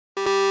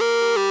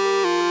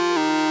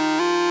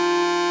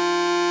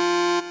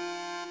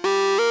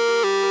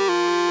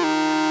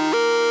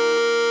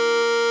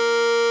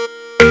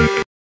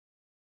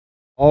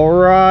All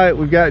right,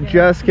 we've got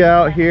Jessyka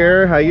out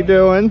here. How you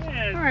doing?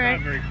 Yeah, it's all right.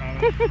 not very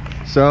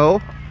common. So,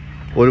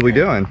 what are we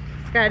doing?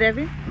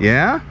 Skydiving.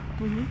 Yeah?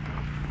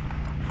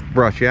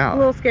 Brought you A out.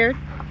 little scared.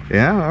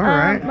 Yeah, all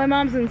right. My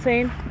mom's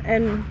insane,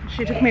 and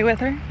she took me with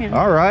her. You know.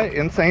 All right,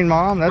 insane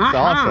mom. That's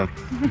awesome.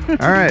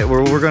 All right,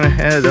 we're going to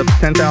head up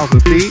 10,000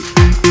 feet,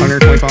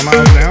 125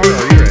 miles an hour.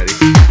 Are you ready?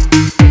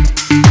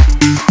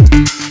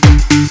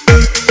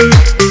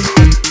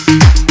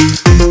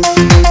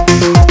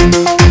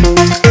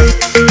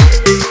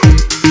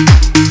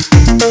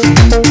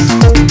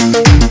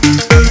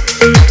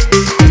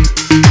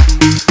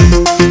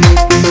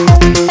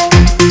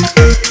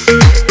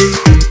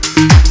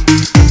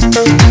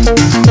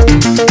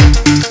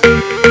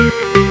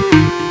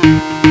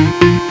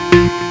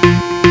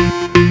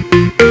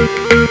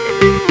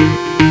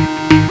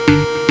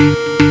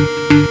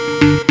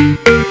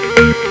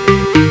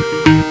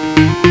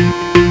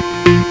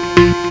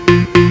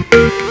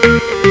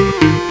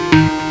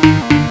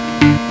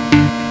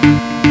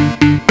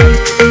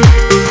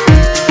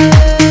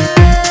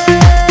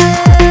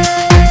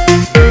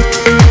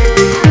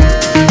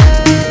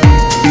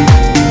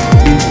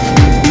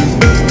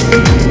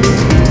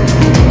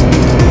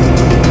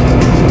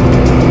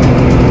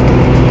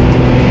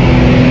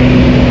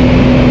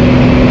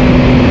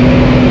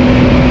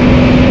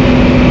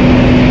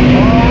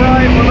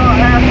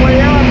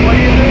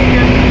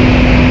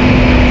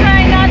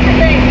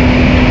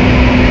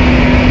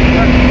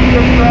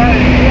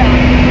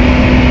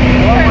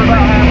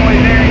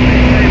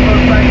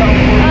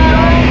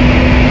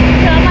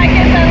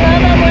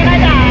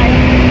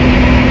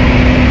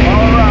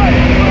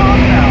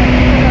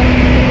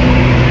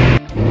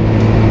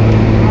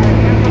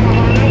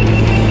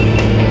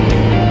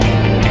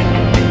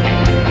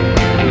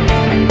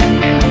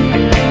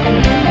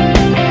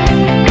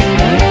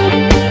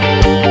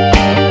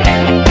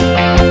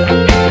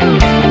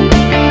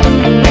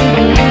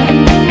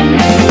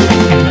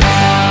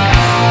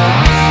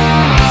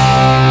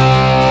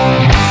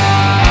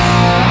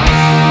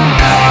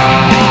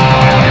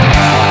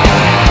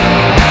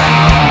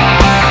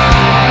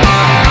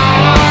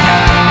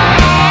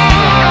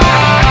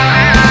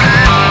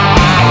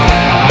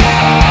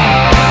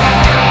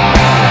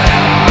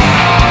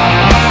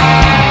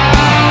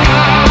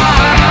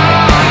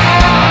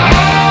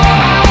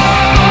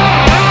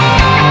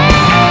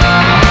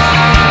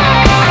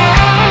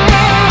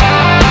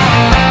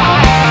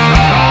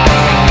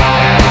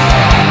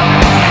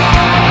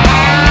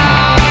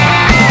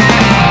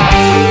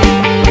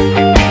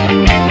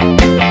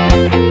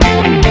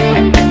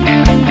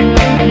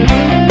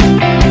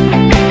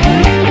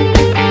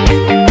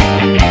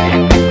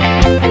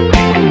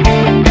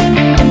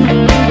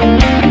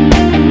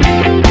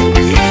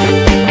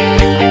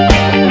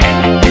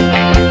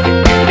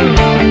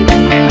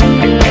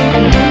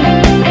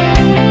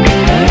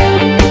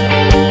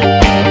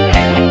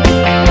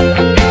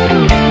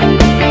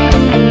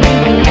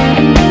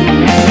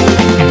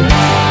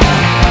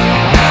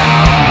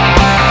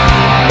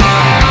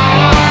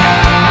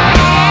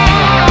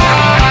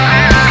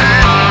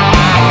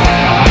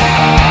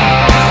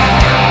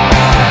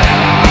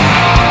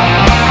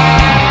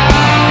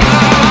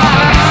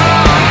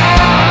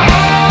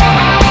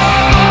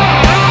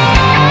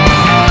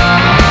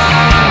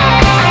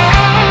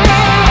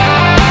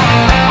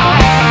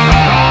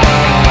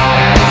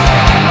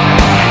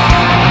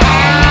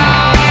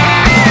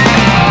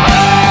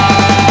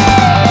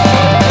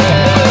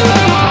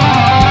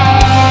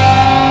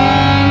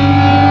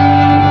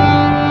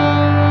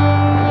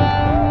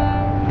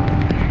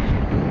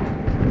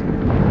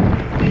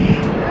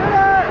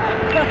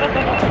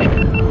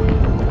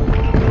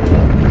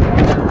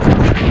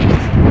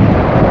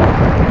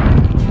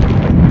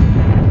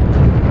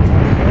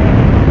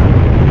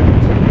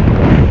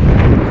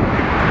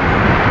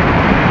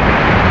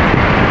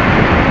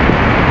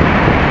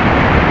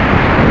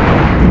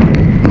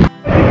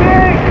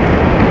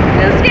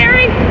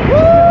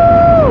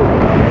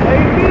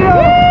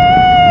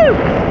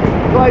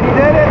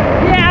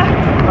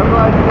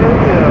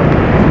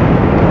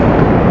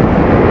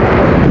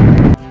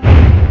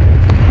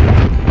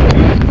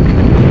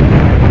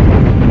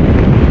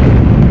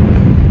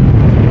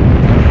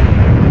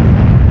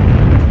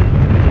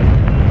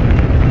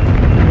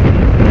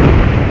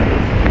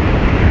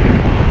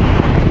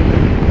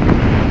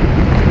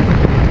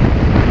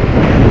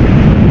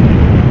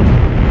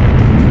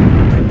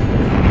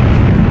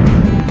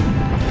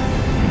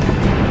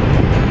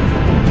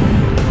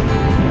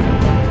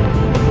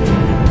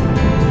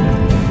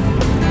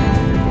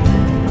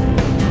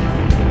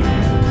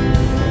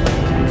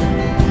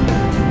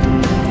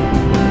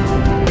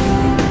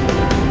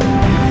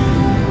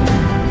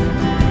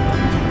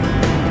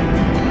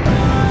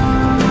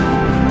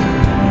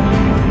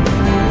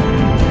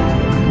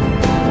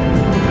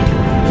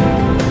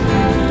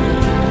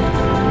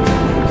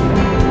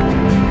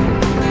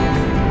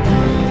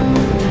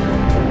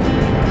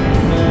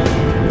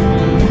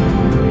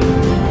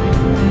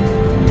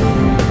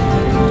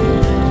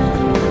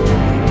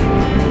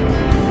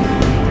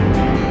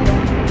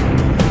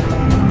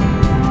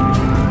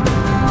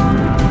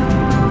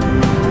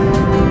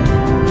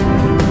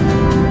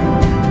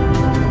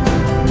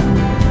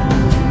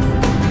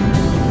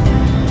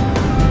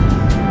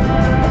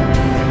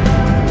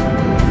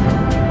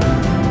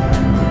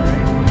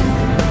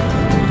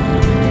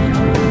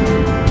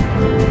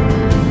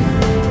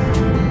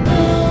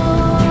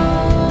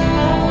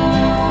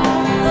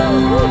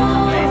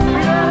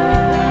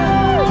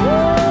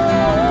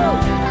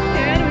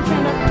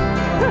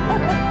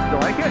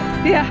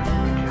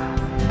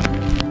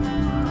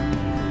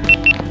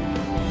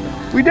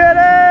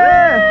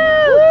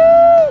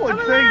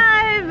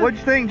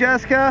 you think,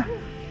 Jessica?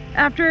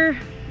 After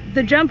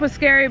the jump was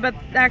scary, but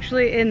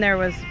actually in there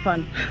was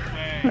fun.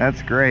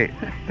 That's great.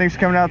 Thanks for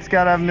coming out to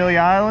Skydive Amelia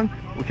Island.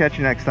 We'll catch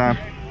you next time.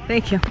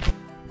 Thank you.